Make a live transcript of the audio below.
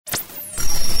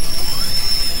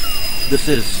This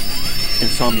is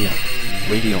Insomnia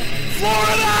Radio.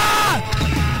 Florida!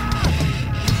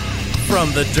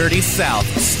 From the dirty south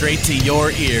straight to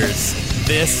your ears,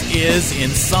 this is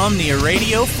Insomnia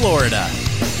Radio Florida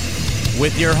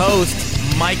with your host,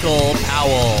 Michael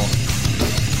Powell.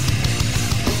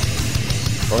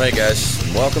 Well, hey guys,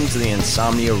 welcome to the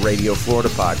Insomnia Radio Florida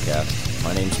podcast.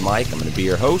 My name's Mike. I'm going to be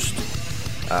your host.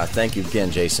 Thank you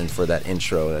again, Jason, for that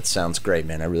intro. That sounds great,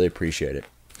 man. I really appreciate it.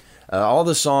 All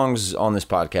the songs on this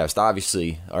podcast,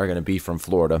 obviously, are going to be from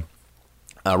Florida.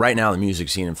 Right now, the music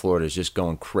scene in Florida is just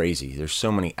going crazy. There's so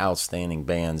many outstanding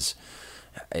bands.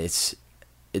 There's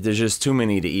just too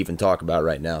many to even talk about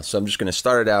right now. So I'm just going to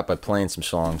start it out by playing some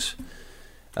songs.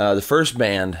 The first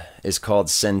band is called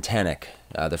Centenic.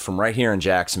 They're from right here in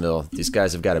Jacksonville. These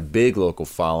guys have got a big local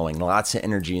following, lots of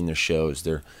energy in their shows.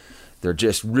 They're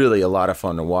just really a lot of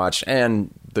fun to watch,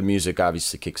 and the music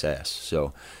obviously kicks ass.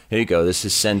 So here you go. This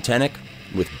is Centenic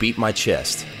with Beat My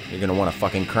Chest. You're going to want to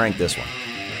fucking crank this one.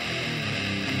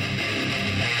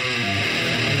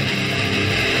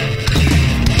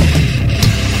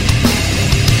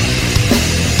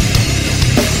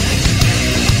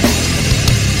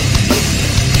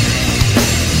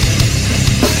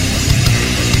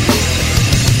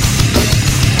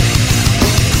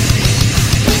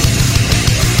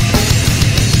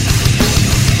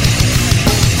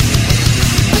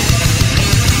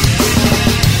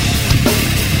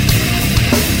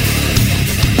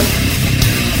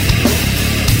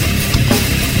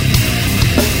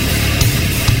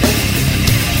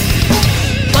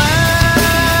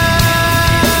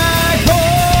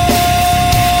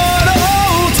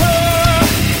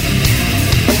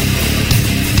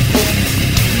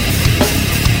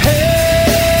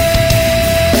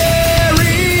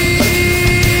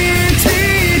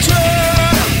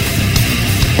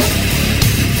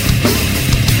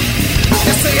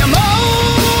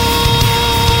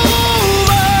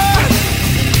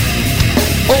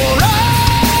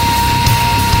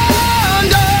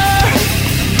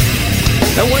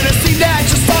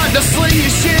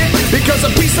 Because a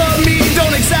piece of me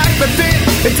don't exactly fit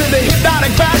into the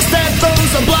hypnotic box that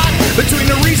throws a block between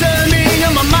the reasoning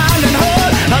of my mind and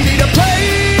heart. I need a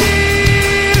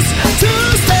place to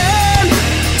stand,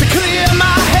 to clear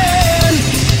my head.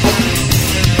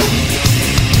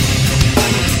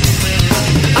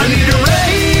 I need to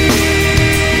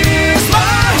raise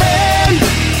my hand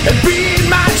and beat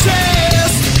my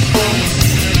chest.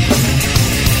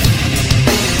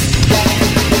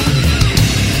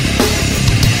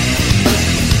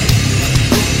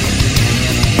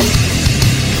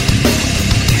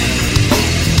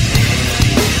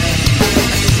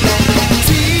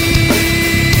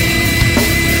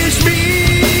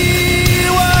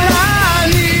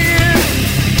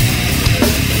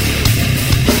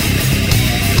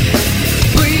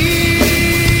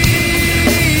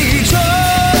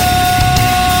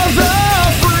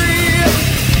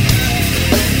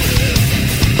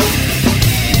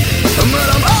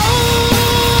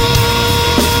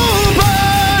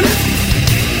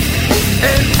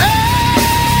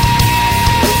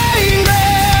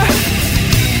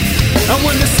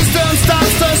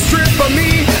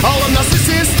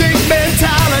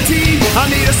 I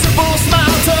need a simple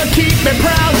smile to keep me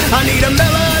proud. I need a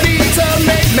melody to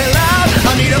make me loud.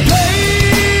 I need a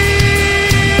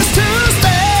place to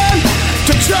stand,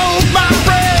 to choke my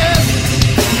breath.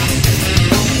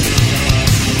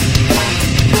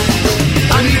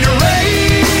 I need to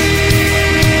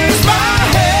raise my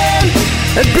hand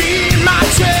and beat my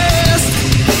chest.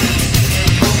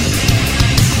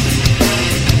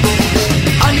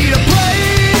 I need a place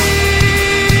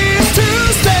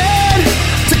to stand,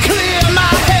 to clear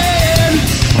my head.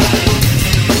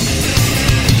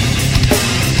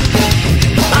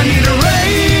 I need to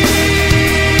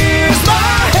raise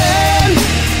my hand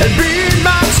and beat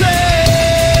my chest.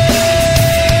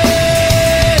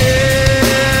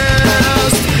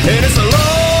 And it's a long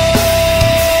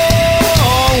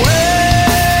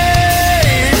way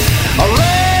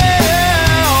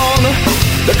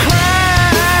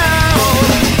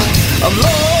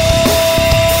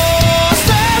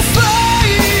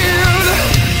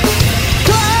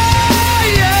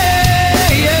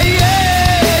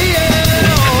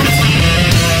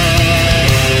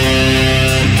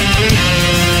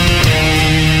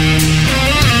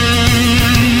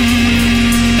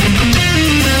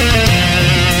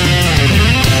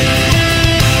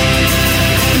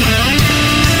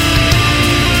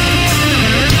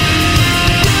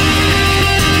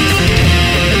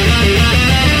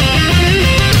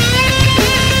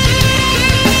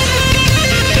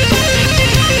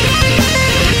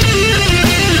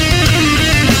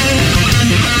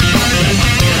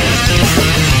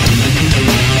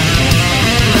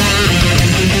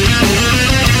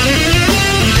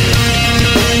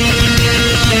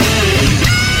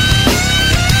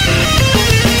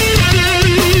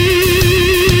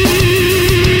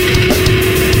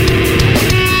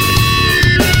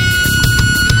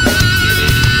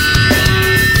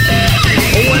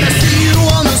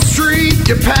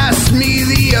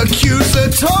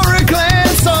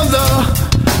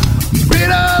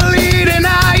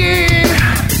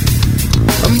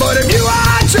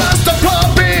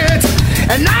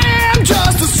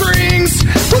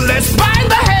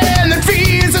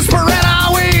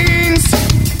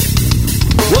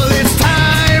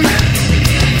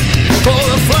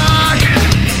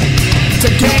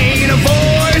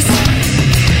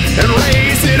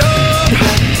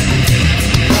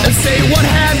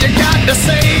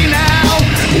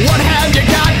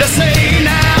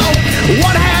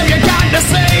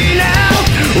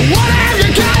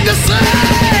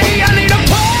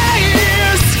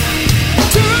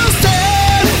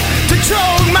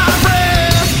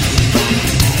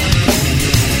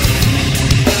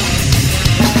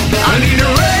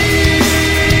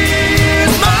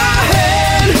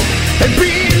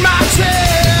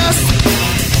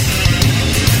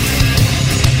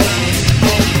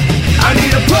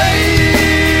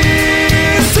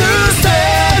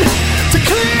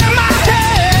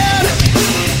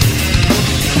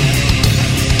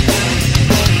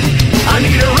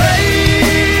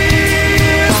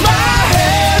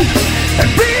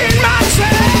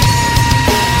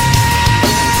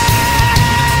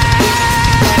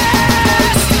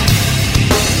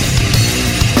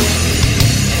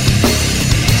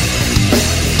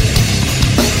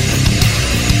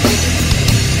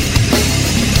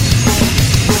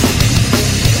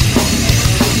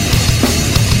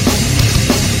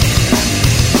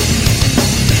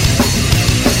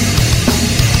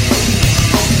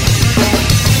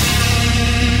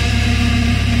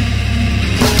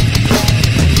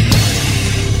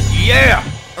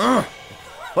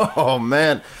Oh,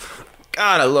 man.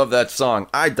 God, I love that song.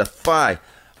 I defy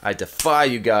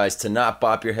you guys to not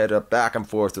bop your head up back and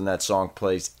forth when that song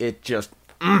plays. It just,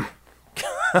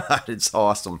 God, it's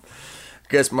awesome.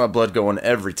 Gets my blood going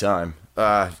every time.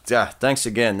 Thanks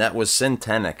again. That was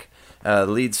Syntenic.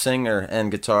 Lead singer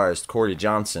and guitarist Corey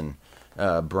Johnson.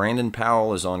 Brandon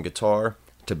Powell is on guitar.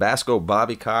 Tabasco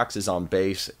Bobby Cox is on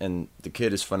bass, and the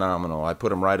kid is phenomenal. I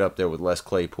put him right up there with Les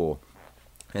Claypool.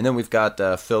 And then we've got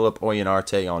Philip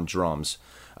Oyenarte on drums.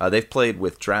 They've played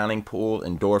with Drowning Pool,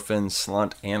 Endorphins,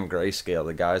 Slunt, and Grayscale.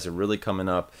 The guys are really coming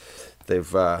up.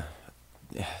 They've,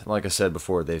 like I said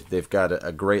before, they've got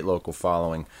a great local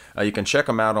following. You can check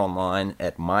them out online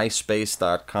at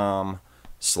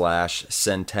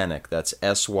myspace.com/Syntenic. That's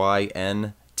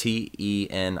SYNTENIC,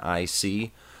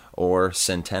 or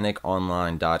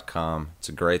synteniconline.com. It's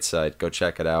a great site. Go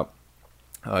check it out.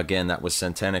 Again, that was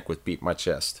Syntenic with Beat My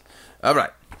Chest. All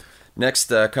right.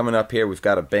 Next, coming up here, we've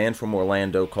got a band from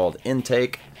Orlando called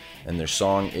Intake, and their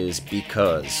song is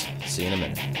Because. See you in a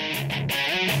minute.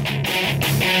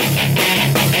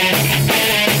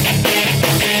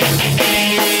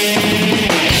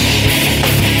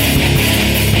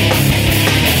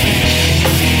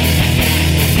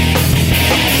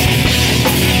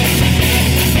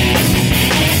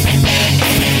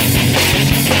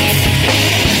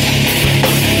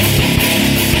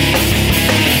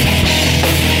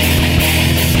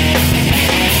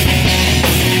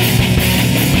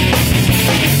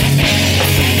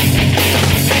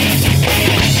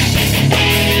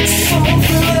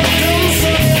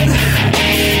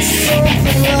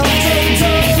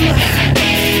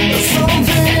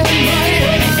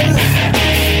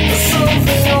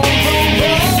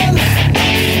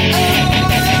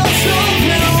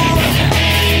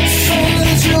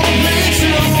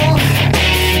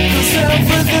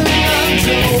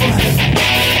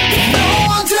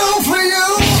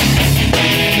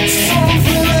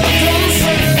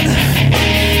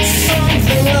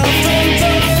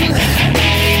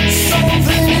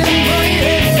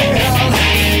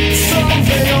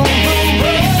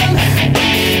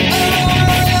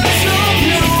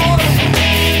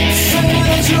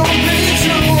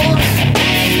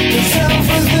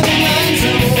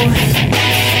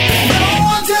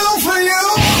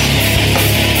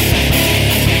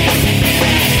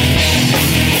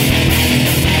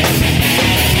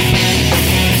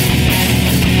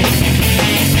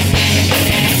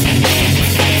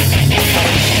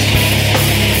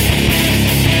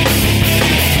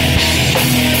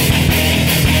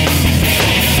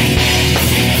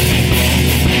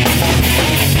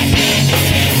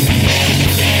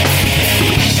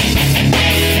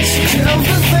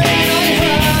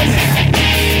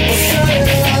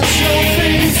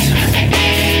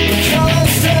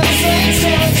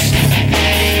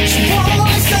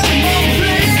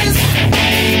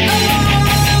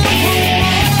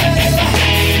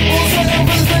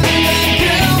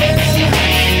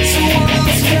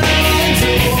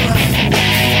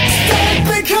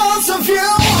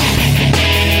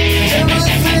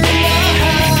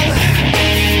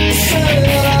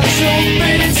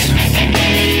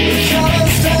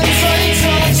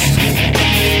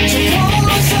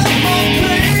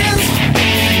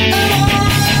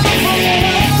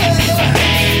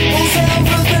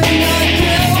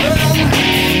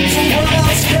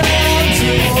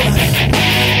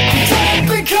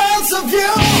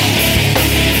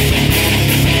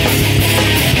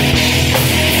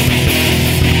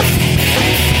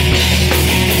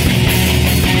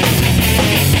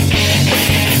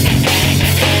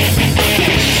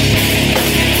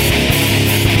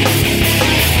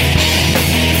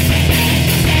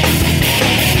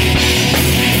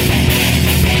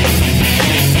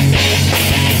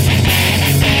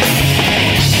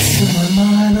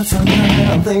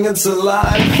 It's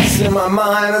alive. It's in my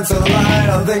mind. It's alive.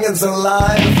 I think it's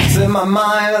alive. It's in my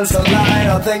mind. It's alive.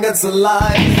 I think it's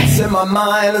alive. It's in my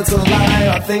mind. It's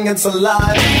alive. I think it's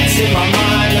alive. It's in my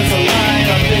mind. It's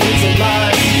alive. I think it's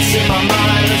alive. It's in my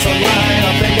mind. It's alive. I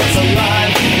think it's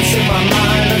alive. It's in my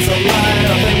mind. It's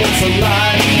alive. I think it's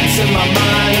alive. It's in my mind. It's alive. I think it's alive. It's in my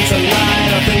mind. It's alive. I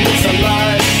think it's alive.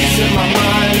 It's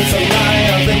in my mind. It's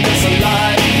alive. I think it's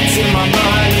alive. It's in my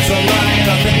mind. It's alive. I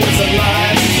think it's alive.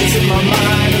 It's in my mind. It's alive. I think it's. It's in my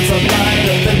mind. It's alive. I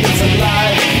think it's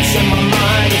alive. It's in my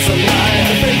mind. It's alive. I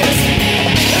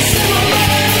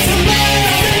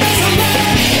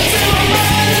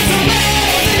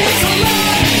think it's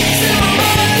alive. It's in my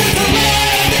mind. It's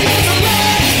alive. I think it's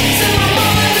alive. It's in my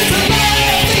mind. It's alive. I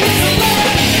think it's alive.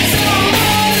 It's in my mind.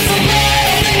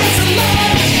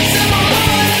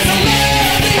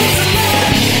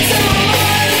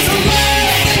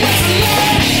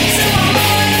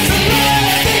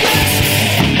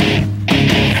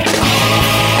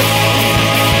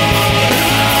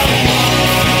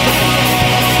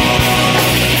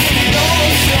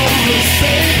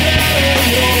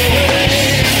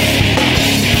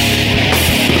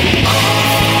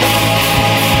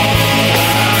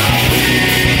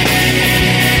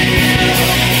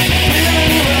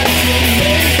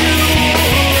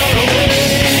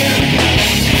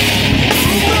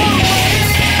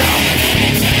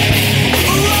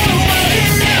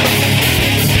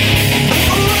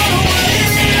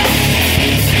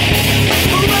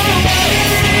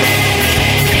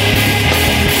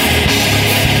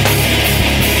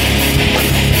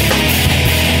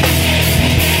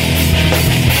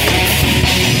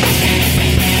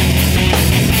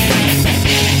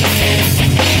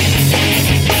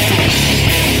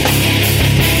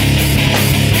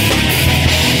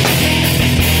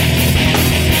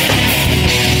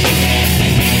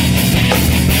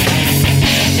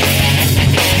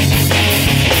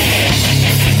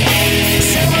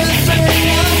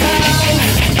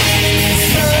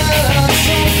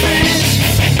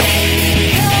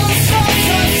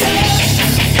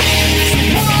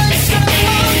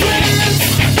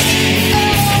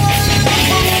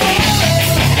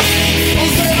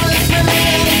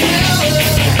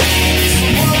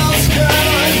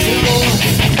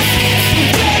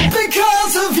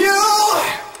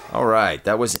 right,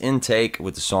 that was Intake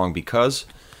with the song Because.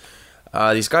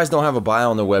 These guys don't have a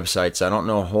bio on their website, so I don't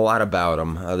know a whole lot about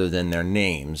them other than their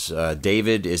names.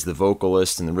 David is the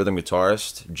vocalist and the rhythm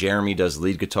guitarist. Jeremy does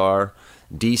lead guitar.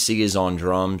 DC is on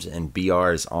drums, and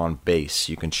BR is on bass.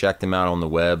 You can check them out on the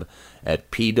web at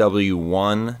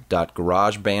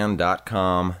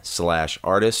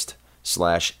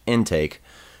pw1.garageband.com/artist/intake.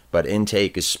 But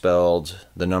intake is spelled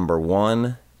the number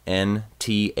 1,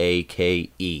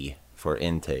 N-T-A-K-E for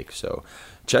intake. So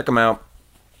check them out.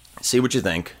 See what you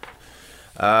think.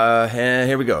 And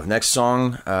here we go. Next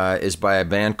song is by a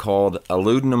band called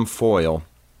Aluminum Foil.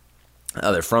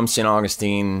 They're from St.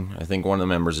 Augustine. I think one of the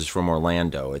members is from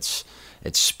Orlando. It's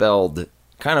spelled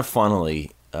kind of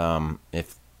funnily,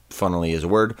 if funnily is a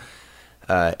word,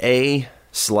 A/LUDE/N/UM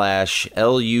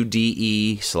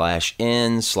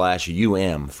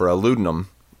for aluminum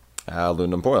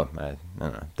foil. I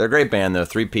don't know. They're a great band, though,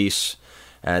 3-piece,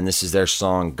 and this is their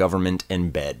song Government in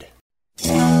Bed.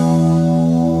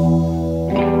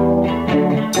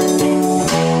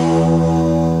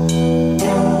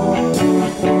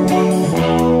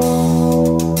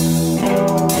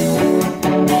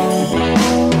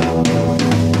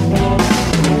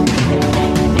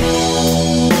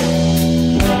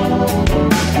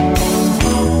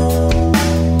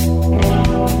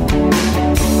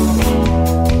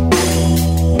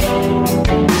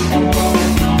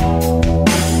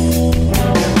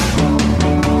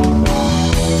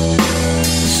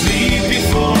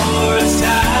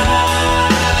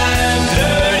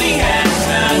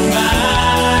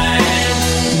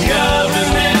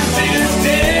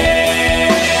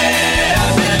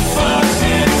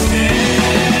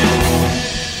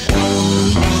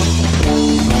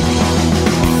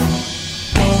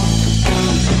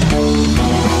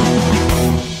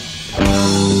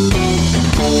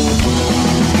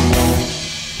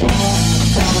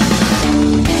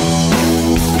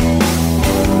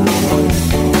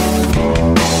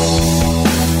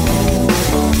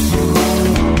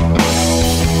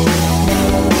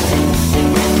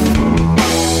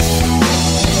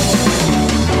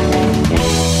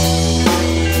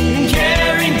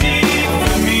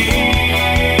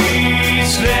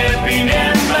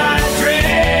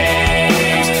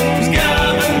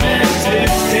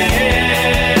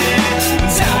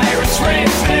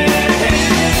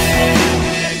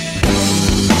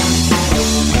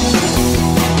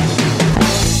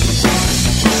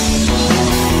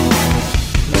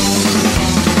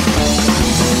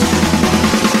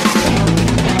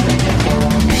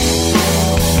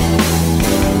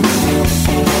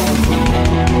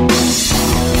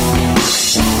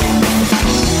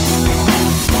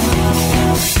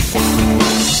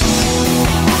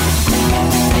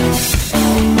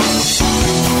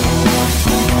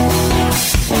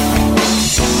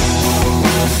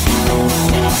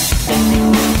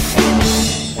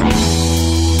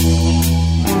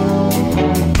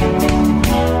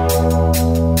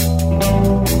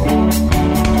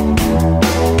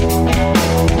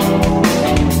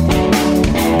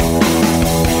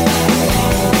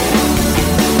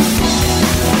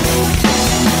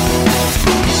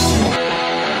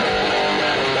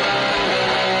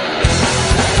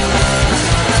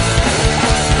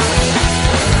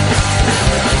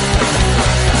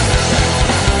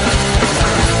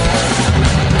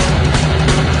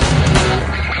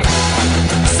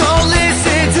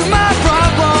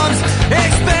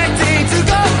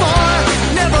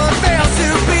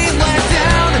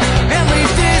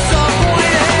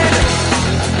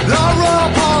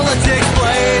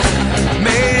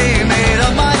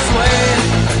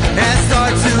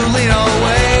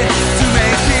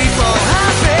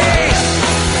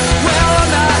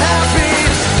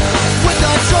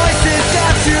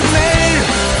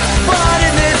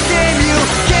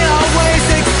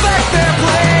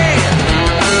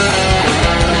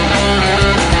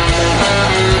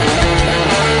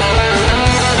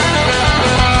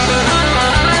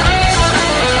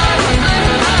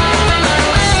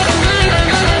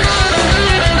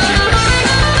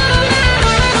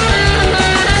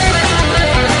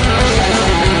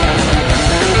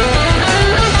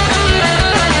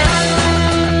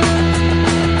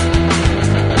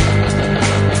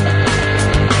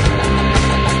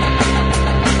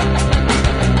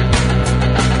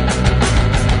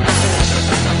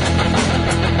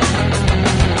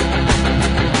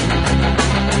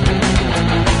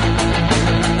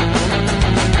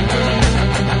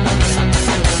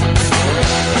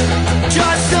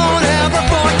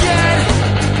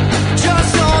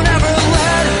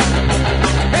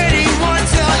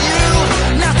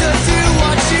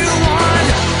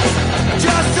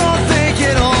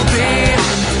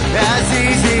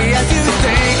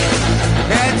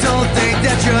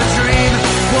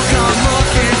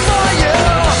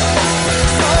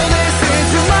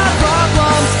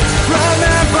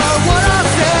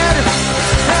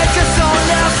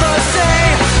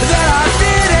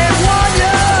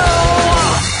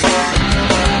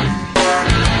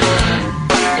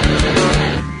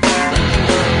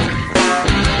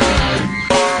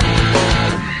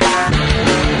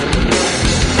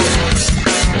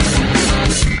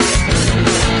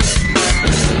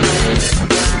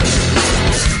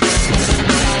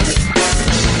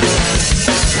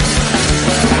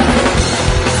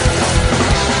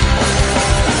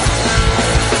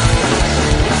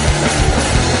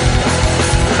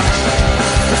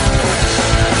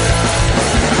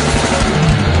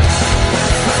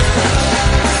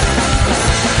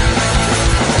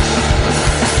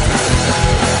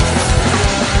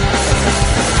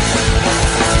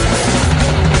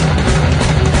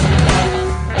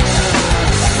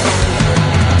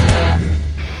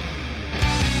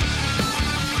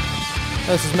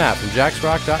 This is Matt from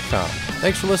jacksrock.com.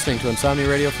 Thanks for listening to Insomnia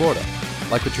Radio Florida.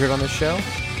 Like what you heard on this show?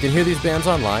 You can hear these bands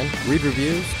online, read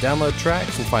reviews, download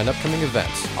tracks, and find upcoming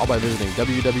events, all by visiting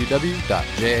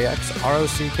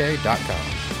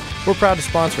www.jaxrock.com. We're proud to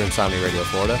sponsor Insomnia Radio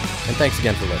Florida, and thanks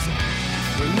again for listening.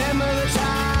 Remember the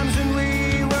times when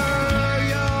we were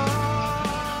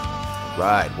young.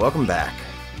 Right, welcome back.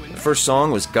 The first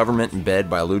song was Government in Bed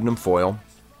by Aluminum Foil.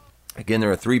 Again,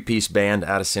 they're a three-piece band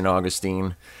out of St.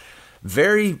 Augustine.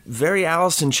 Very, very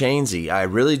Alice in Chainsy. I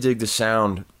really dig the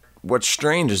sound. What's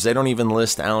strange is they don't even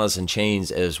list Alice in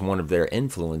Chains as one of their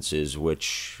influences,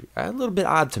 which is a little bit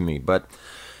odd to me. But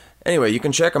anyway, you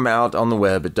can check them out on the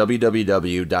web at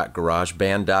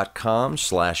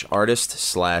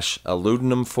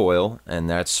www.garageband.com/artist/aluminumfoil, and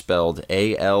that's spelled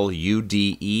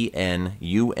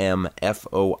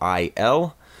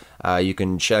ALUDENUMFOIL. You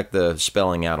can check the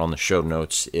spelling out on the show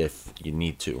notes if you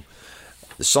need to.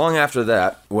 The song after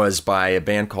that was by a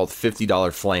band called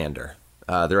 $50 Flander.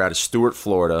 They're out of Stuart,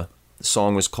 Florida. The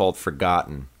song was called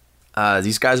Forgotten.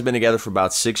 These guys have been together for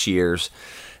about 6 years.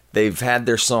 They've had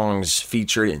their songs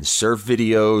featured in surf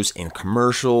videos, in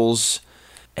commercials,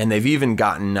 and they've even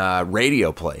gotten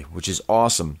radio play, which is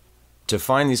awesome. To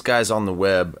find these guys on the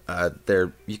web,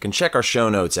 you can check our show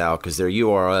notes out because their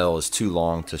URL is too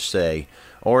long to say,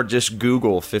 or just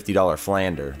Google $50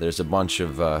 Flander. There's a bunch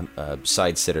of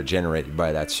sites that are generated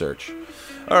by that search.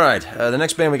 All right, the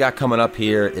next band we got coming up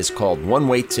here is called One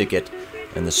Way Ticket,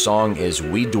 and the song is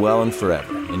We Dwell in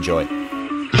Forever. Enjoy.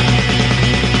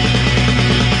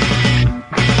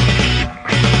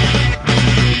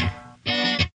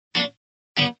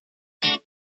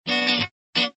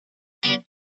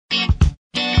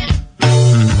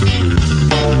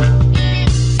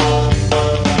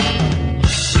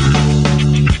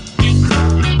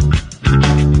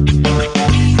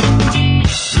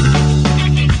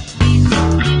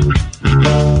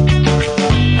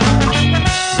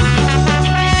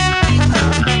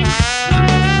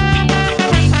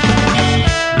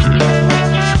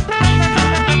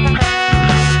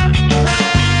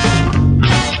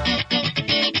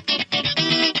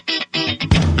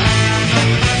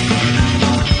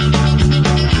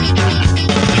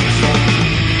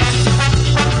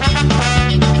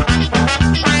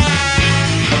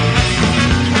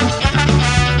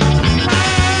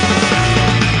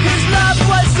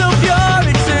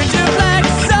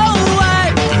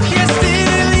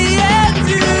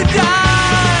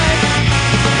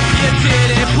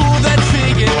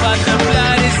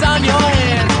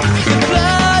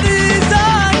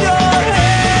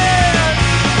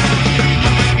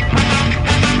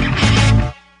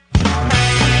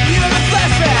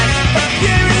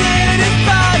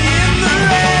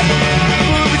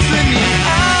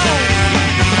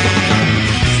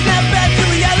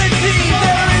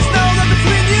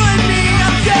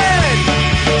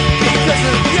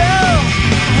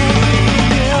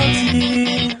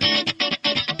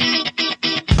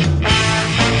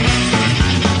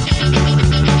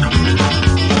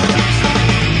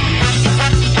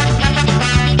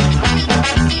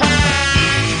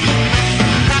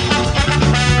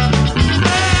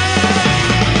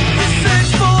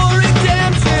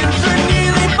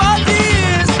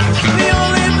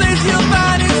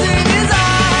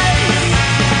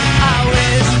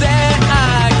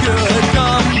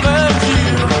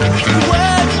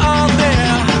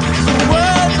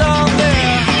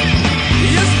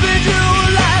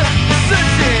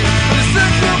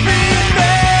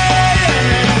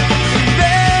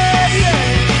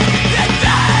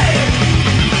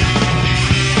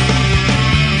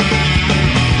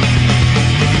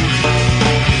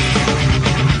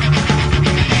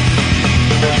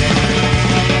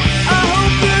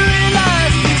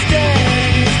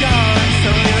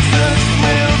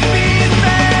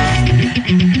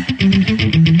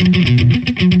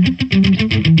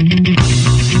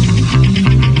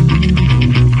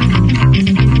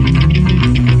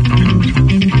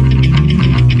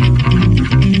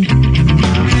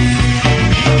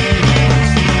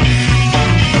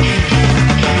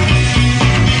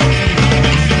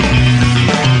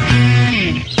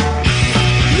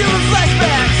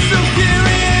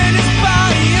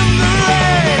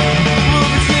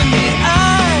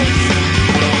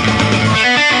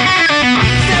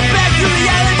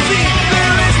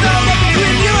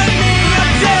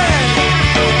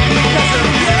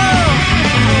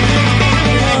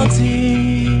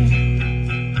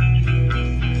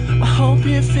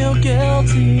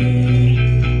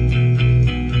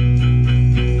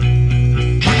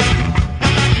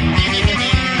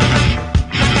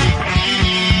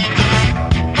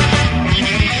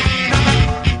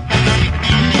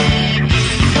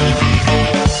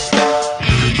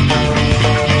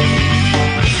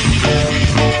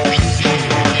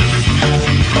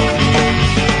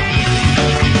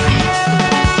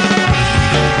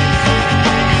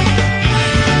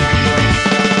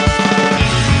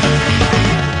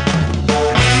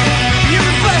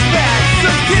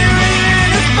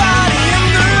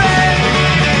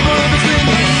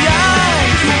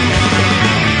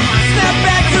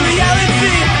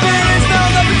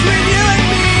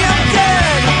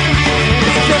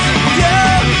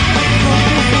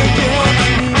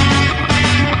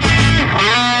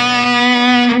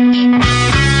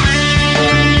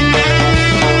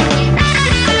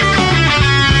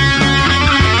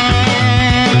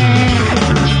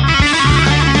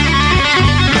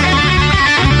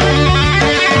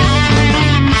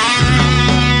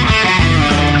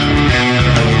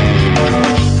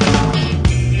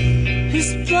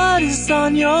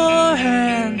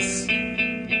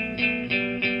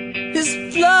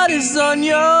 is on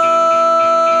your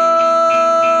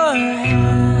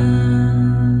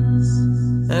hands.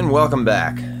 And welcome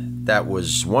back. That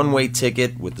was One Way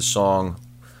Ticket with the song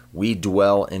We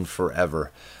Dwell in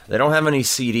Forever. They don't have any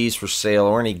CDs for sale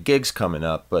or any gigs coming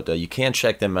up, but you can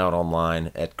check them out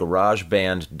online at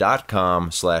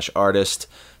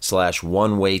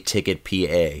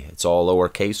garageband.com/artist/onewayticketpa. It's all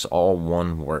lowercase, all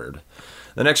one word.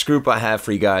 The next group I have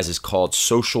for you guys is called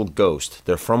Social Ghost.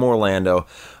 They're from Orlando.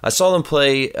 I saw them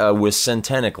play with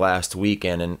Centenic last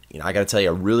weekend, and I got to tell you,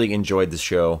 I really enjoyed the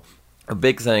show. A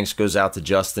big thanks goes out to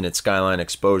Justin at Skyline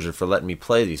Exposure for letting me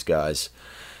play these guys.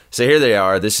 So here they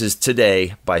are. This is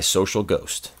Today by Social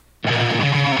Ghost.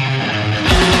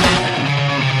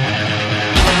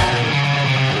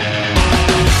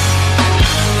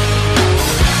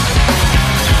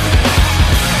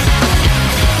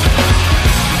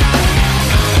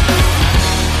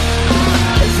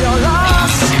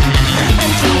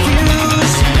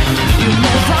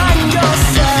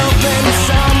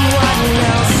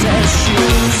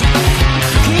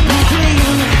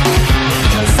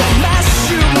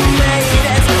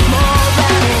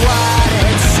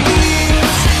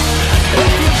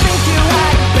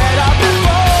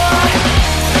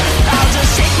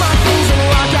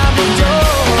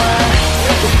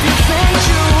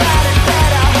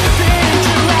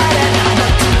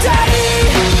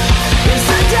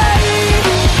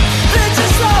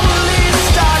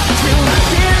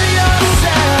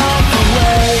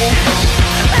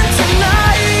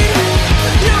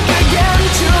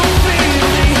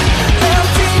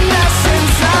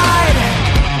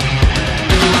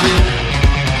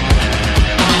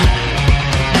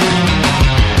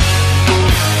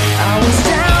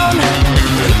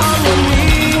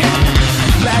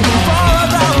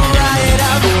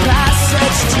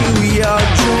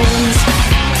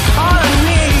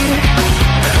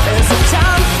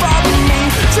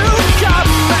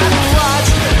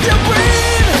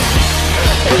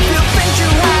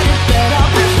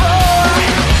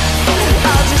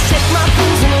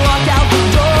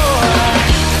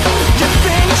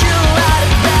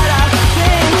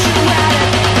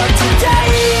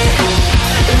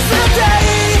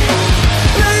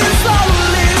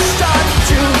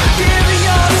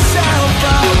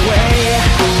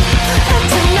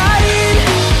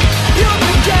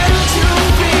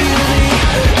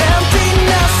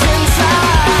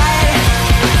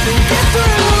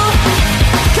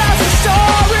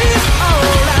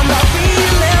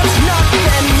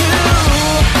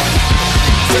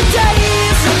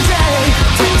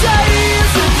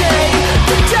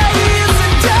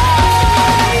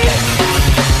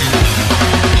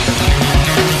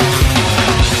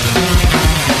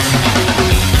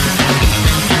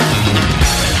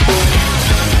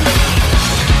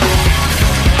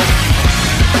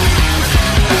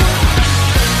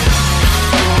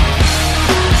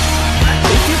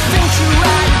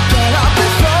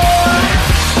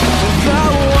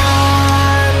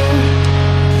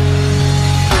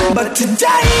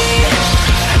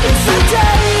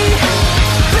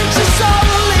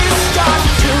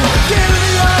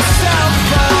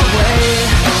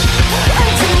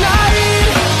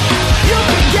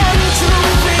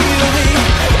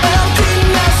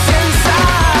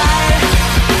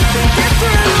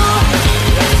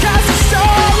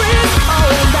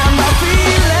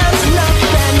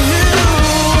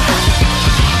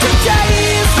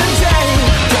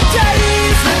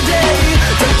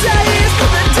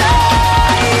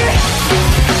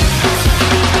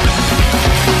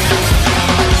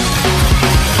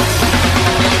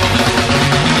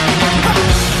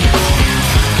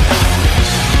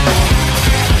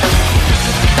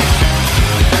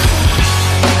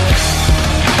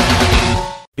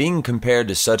 Being compared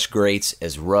to such greats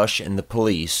as Rush and the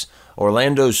Police,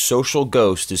 Orlando's Social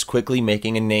Ghost is quickly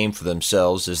making a name for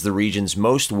themselves as the region's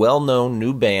most well-known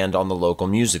new band on the local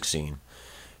music scene.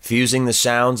 Fusing the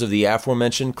sounds of the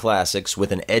aforementioned classics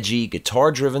with an edgy,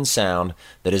 guitar-driven sound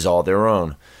that is all their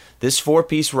own, this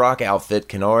four-piece rock outfit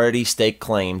can already stake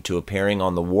claim to appearing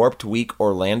on the Warped Week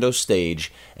Orlando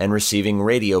stage and receiving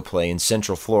radio play in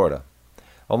Central Florida.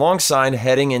 Alongside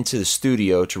heading into the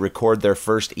studio to record their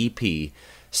first EP,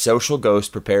 Social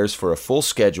Ghost prepares for a full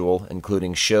schedule,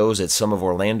 including shows at some of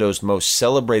Orlando's most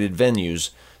celebrated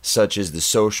venues, such as The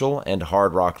Social and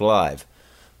Hard Rock Live.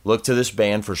 Look to this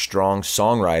band for strong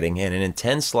songwriting and an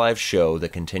intense live show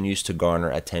that continues to garner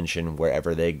attention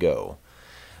wherever they go.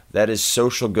 That is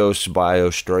Social Ghost's bio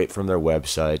straight from their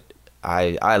website.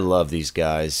 I love these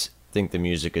guys. I think the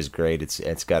music is great.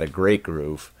 It's got a great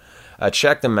groove.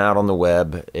 Check them out on the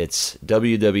web. It's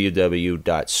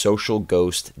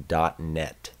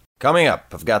www.socialghost.net. Coming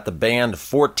up, I've got the band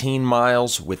 14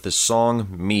 Miles with the song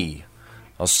Me.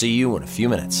 I'll see you in a few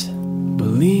minutes.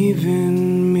 Believe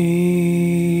in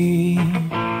me,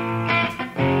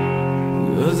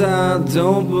 'cause I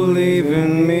don't believe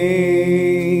in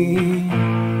me.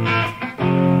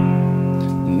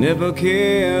 Never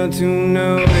care to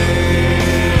notice.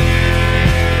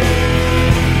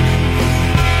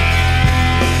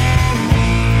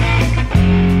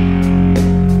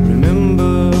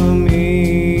 Remember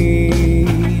me,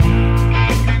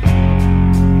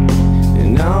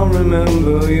 and I'll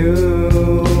remember you.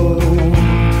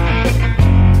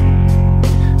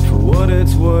 For what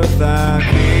it's worth, I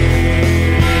care.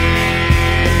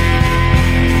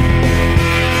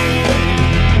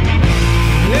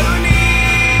 Never need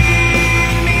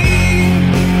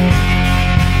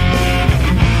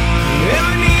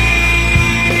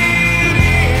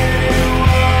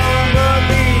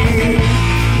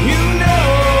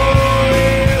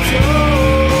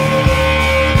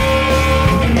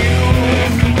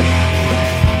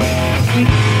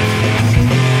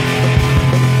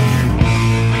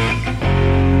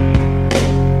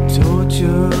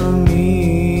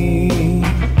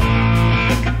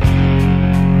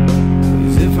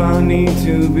need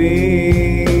to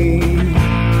be,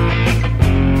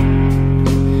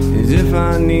 as if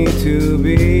I need to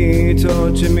be,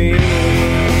 torture me.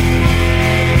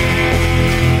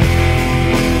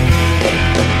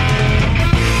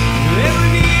 Never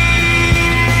need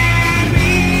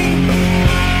me,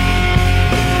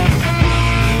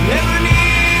 never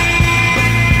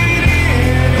need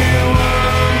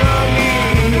anyone but me.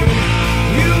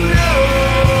 You know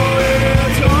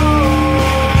it's all.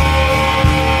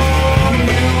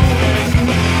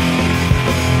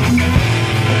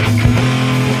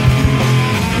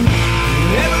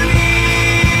 Never need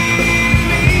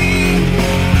me.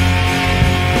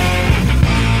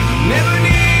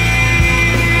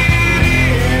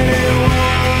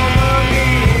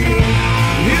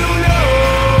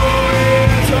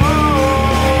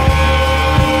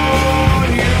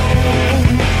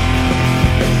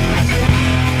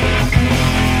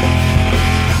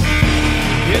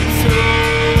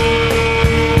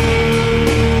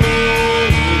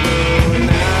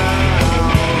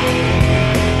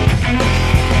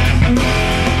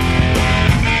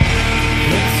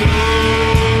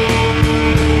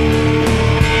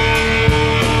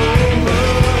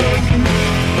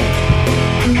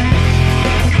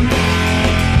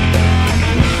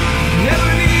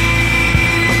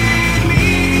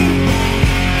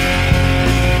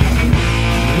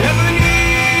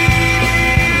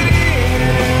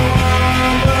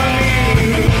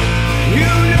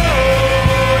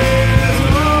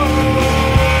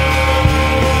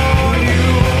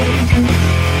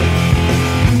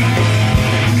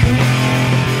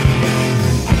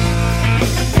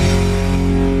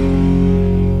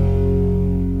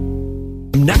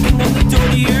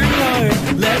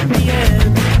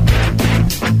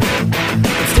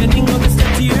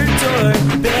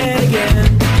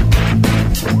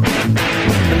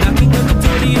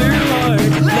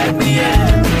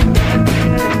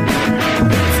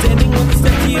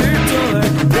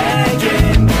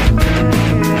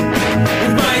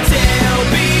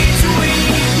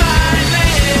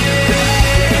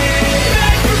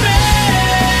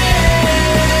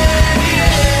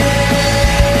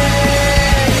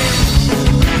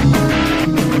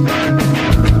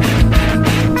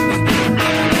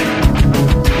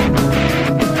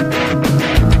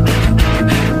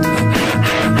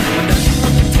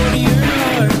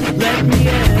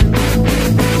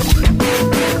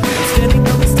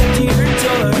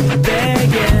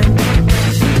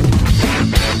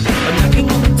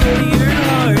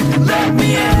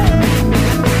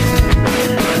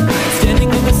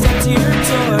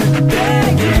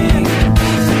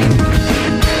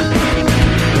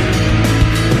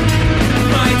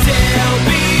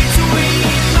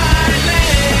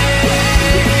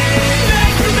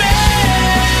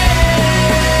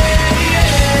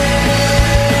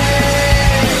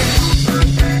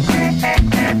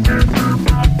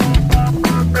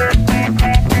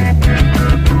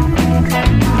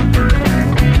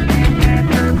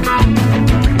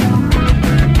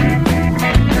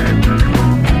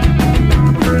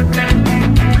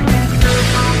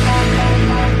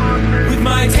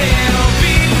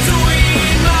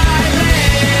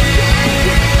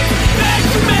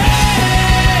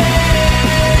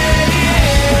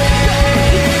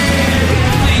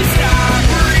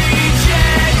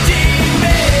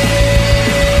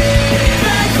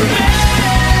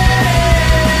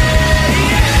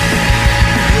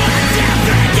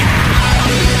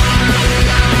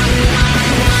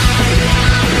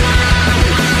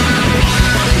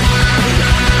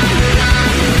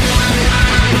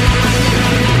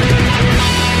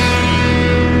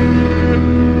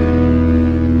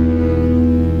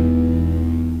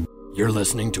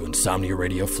 Insomnia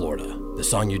Radio Florida. The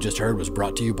song you just heard was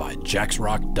brought to you by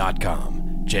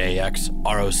jaxrock.com.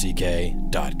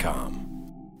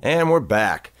 JAXROCK.com. And we're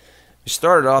back. We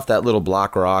started off that little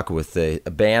block rock with a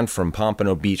band from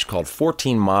Pompano Beach called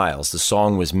 14 Miles. The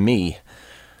song was Me.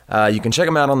 You can check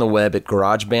them out on the web at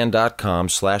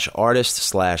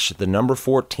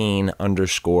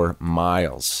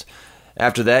garageband.com/artist/14_miles.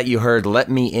 After that, you heard Let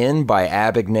Me In by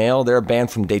Abagnale. They're a band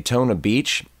from Daytona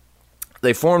Beach.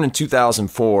 They formed in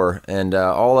 2004, and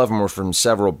all of them were from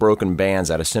several broken bands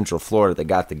out of Central Florida that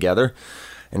got together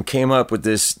and came up with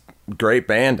this great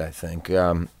band, I think.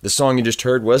 The song you just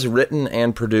heard was written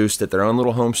and produced at their own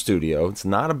little home studio. It's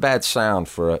not a bad sound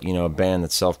for a band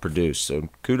that's self-produced, so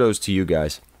kudos to you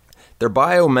guys. Their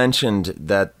bio mentioned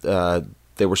that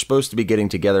they were supposed to be getting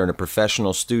together in a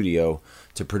professional studio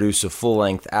to produce a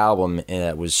full-length album, and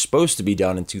it was supposed to be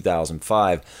done in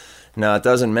 2005. Now, it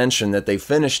doesn't mention that they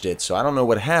finished it, so I don't know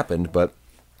what happened, but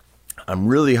I'm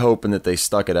really hoping that they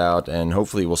stuck it out, and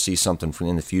hopefully we'll see something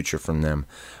in the future from them.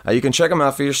 You can check them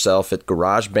out for yourself at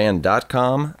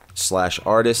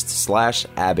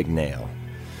garageband.com/artist/Abagnale.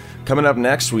 Coming up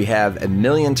next, we have A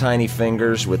Million Tiny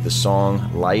Fingers with the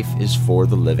song Life is for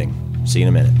the Living. See you in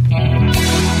a minute.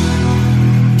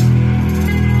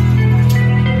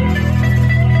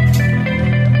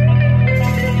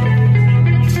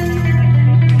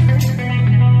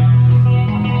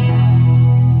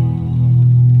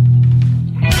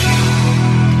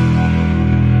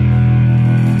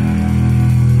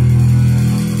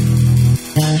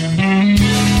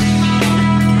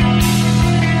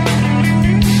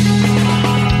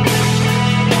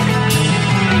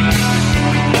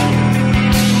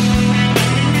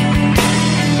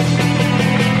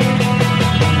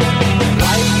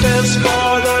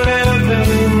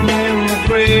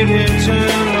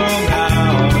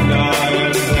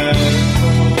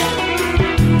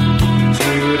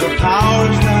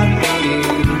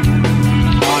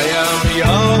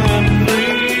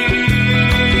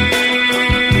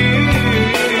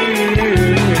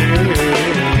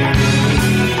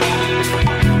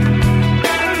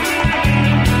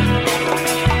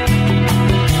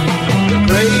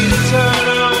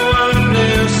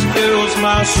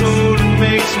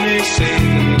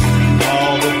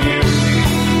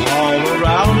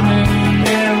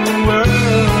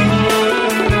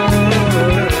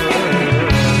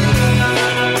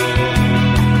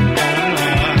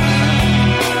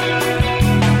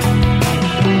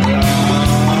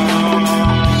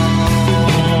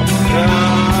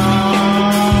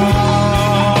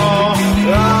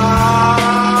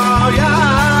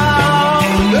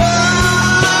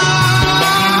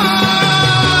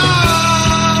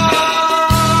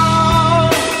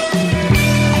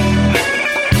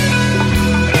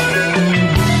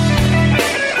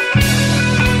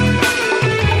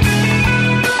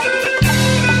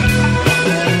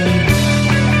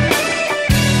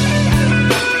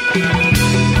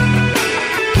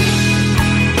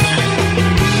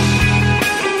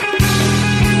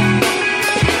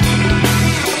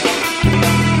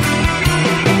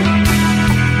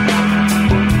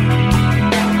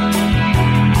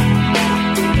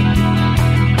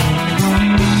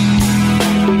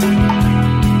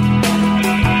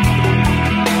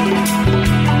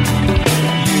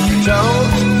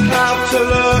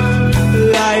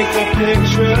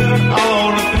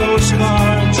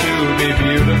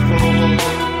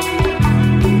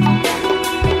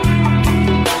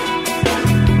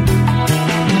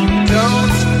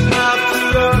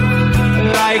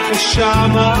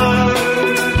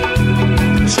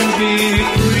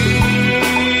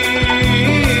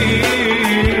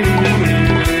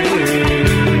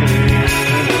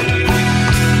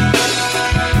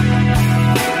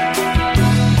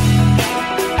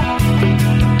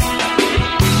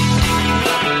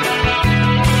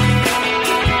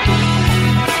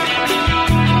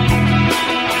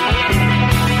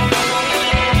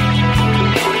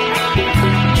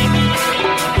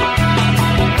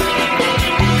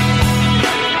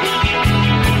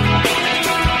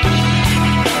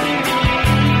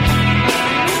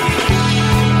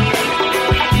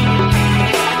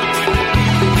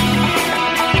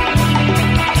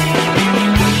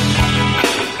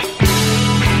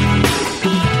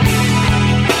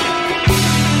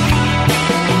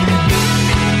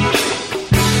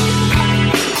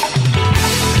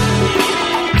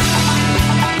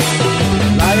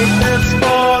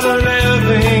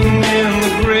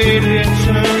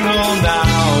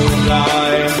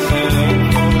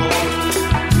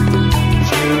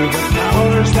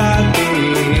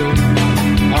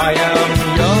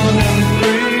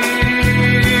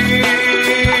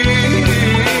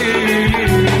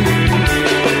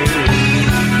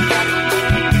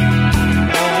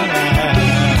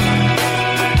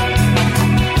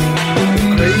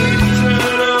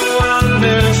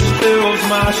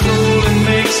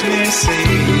 me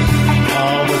see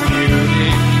all the beauty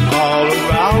all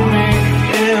around me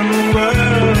in the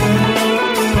world.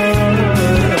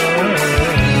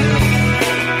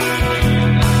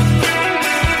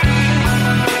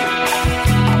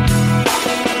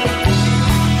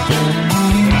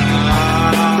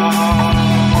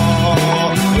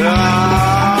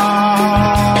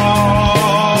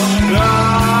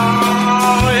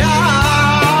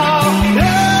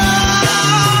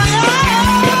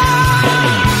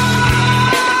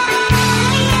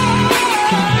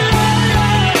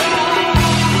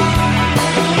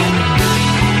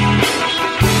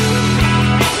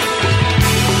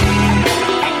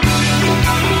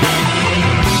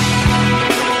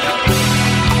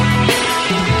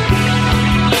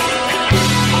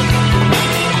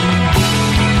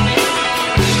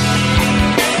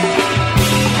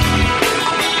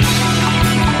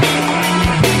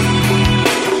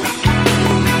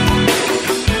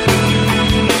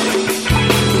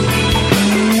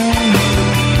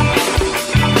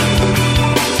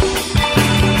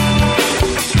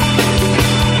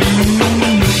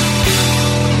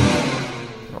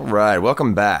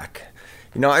 Welcome back.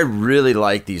 You know, I really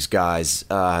like these guys.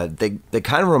 They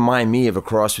kind of remind me of a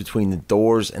cross between the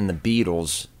Doors and the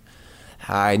Beatles.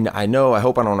 I know, I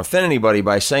hope I don't offend anybody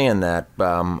by saying that.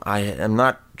 I am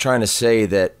not trying to say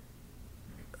that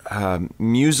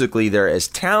musically they're as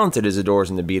talented as the Doors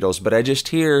and the Beatles, but I just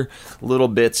hear little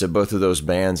bits of both of those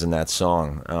bands in that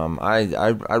song.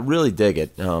 I really dig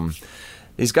it.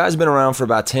 These guys have been around for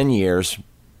about 10 years.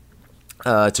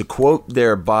 To quote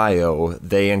their bio,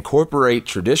 they incorporate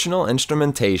traditional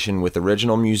instrumentation with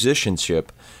original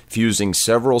musicianship, fusing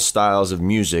several styles of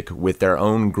music with their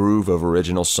own groove of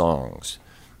original songs.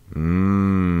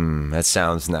 That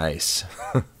sounds nice.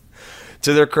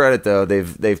 To their credit, though,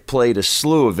 they've played a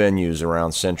slew of venues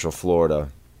around Central Florida,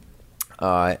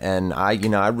 and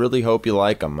I really hope you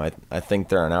like them. I think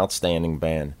they're an outstanding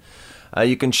band.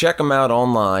 You can check them out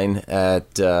online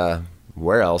at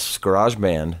where else?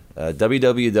 GarageBand.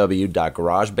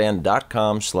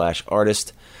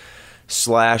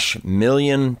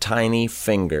 www.garageband.com/artist/million tiny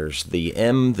fingers. The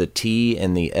M, the T,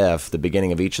 and the F, the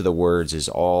beginning of each of the words, is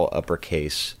all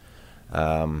uppercase.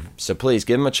 So please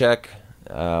give them a check.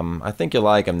 I think you'll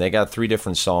like them. They got 3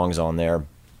 different songs on there.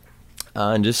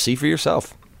 And just see for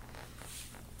yourself.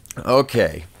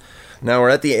 Okay. Now we're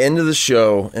at the end of the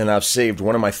show, and I've saved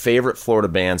one of my favorite Florida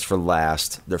bands for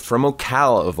last. They're from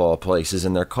Ocala, of all places,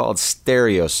 and they're called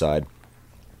Stereoside.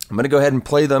 I'm going to go ahead and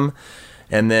play them,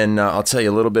 and then I'll tell you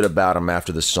a little bit about them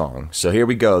after the song. So here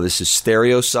we go. This is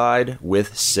Stereoside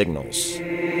with Signals.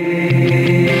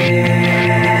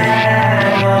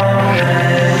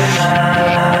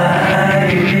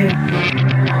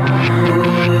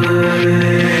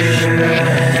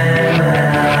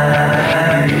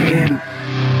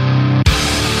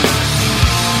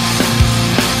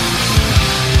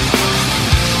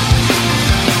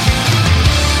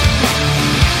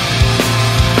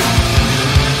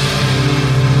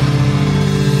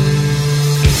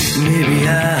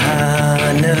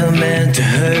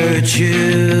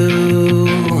 You.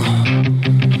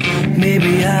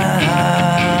 Maybe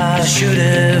I should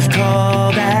have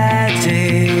called that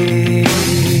day.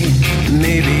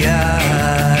 Maybe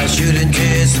I shouldn't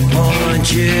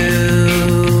disappoint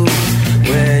you.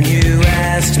 When you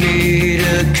asked me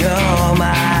to come,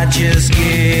 I just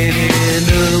get in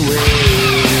the way.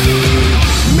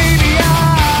 Maybe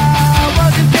I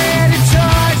wasn't there to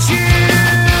touch you.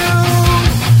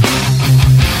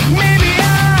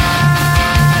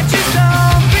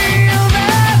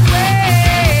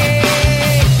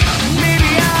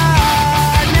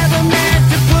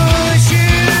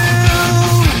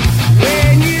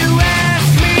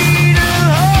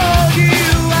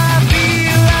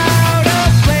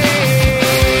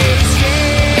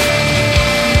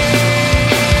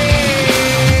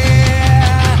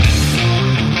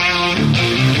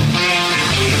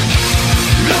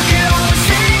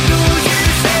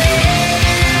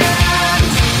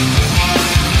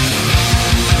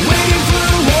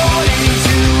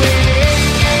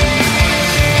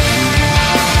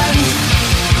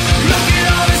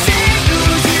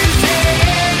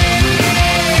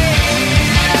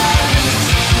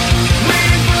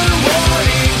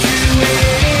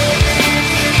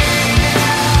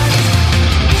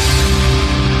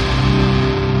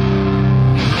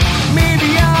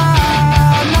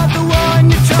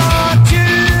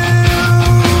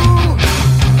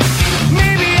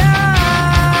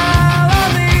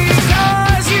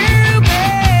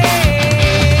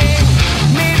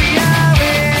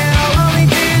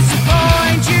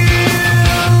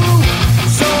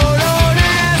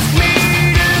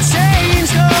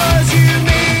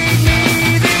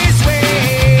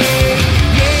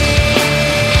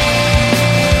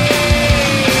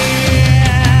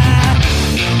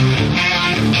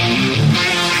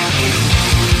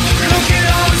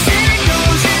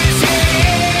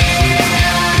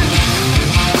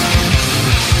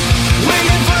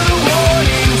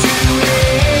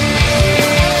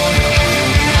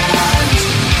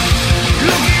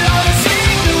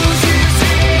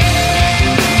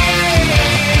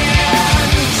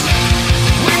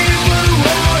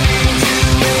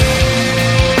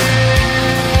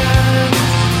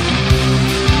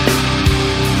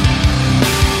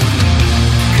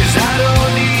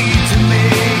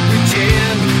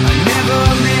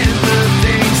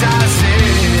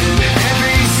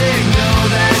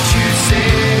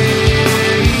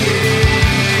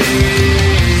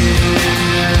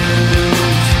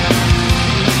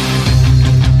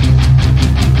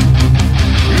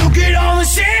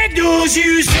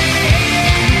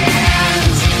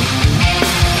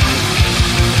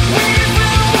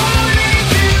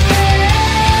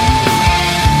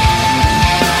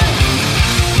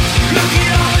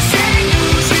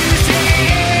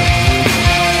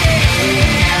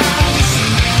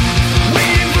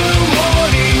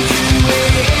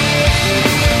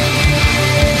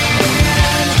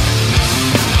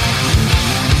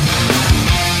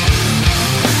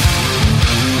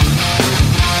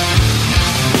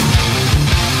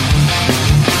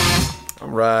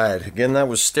 right. Again, that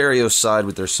was Stereoside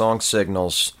with their song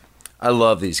Signals. I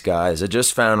love these guys. I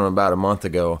just found them about a month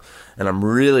ago, and I'm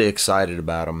really excited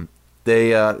about them.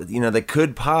 They, they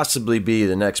could possibly be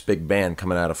the next big band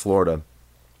coming out of Florida.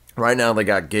 Right now, they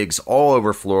got gigs all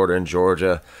over Florida and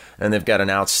Georgia, and they've got an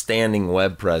outstanding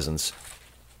web presence.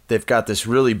 They've got this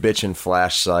really bitchin'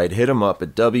 flash site. Hit them up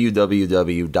at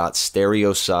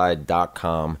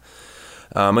www.stereoside.com.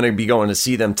 I'm going to be going to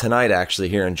see them tonight, actually,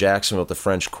 here in Jacksonville at the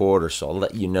French Quarter, so I'll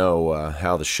let you know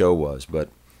how the show was. But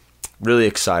really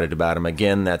excited about them.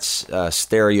 Again, that's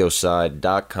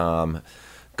stereoside.com.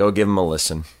 Go give them a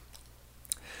listen.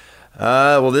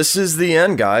 Well, this is the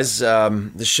end, guys.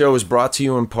 The show is brought to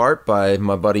you in part by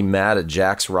my buddy Matt at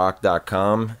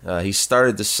jacksrock.com. He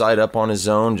started the site up on his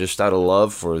own just out of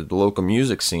love for the local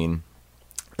music scene.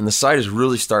 And the site is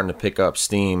really starting to pick up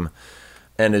steam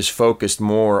and is focused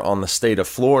more on the state of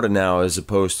Florida now as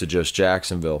opposed to just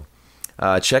Jacksonville.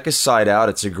 Check his site out.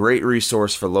 It's a great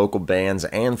resource for local bands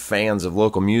and fans of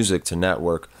local music to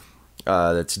network.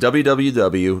 That's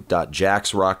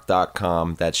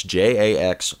www.jacksrock.com. That's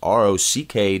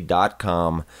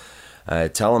JAXROCK.com.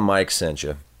 Tell him Mike sent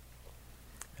you.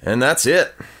 And that's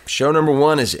it. Show number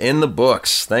 1 is in the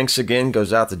books. Thanks again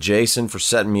goes out to Jason for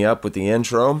setting me up with the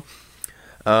intro.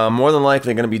 More than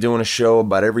likely going to be doing a show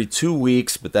about every 2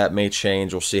 weeks, but that may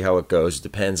change. We'll see how it goes. It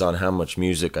depends on how much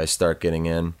music I start getting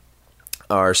in.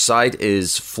 Our site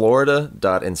is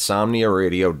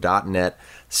florida.insomniaradio.net.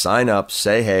 Sign up,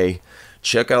 say hey,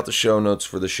 check out the show notes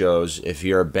for the shows. If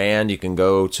you're a band, you can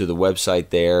go to the website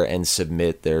there and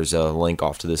submit. There's a link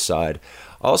off to the side.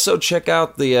 Also, check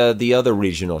out the other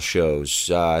regional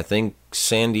shows. I think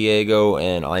San Diego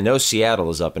and I know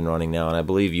Seattle is up and running now, and I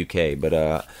believe UK, but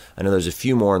I know there's a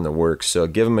few more in the works, so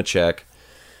give them a check.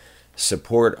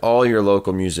 Support all your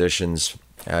local musicians.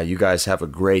 You guys have a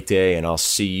great day, and I'll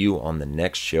see you on the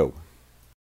next show.